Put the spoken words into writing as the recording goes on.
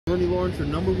Bernie Lawrence, your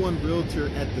 #1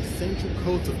 realtor at the Central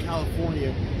Coast of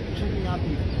California, checking out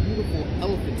these beautiful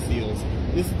elephant seals.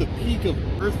 This is the peak of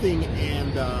earthing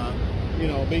and, you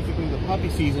know, basically the puppy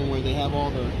season where they have all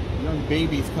the young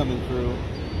babies coming through.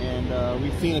 And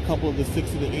we've seen a couple of the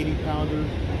 60 to 80 pounders.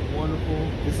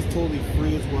 Wonderful. This is totally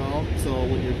free as well. So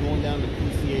when you're going down to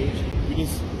PCH, you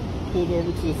just pulled over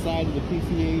to the side of the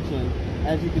PCH, and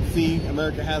as you can see,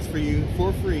 America has for you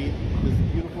for free this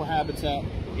beautiful habitat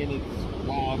in its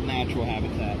wild natural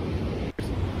habitat.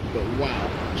 But wow,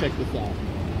 check this out.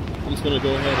 I'm just gonna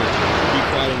go ahead and be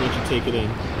quiet and let you take it in.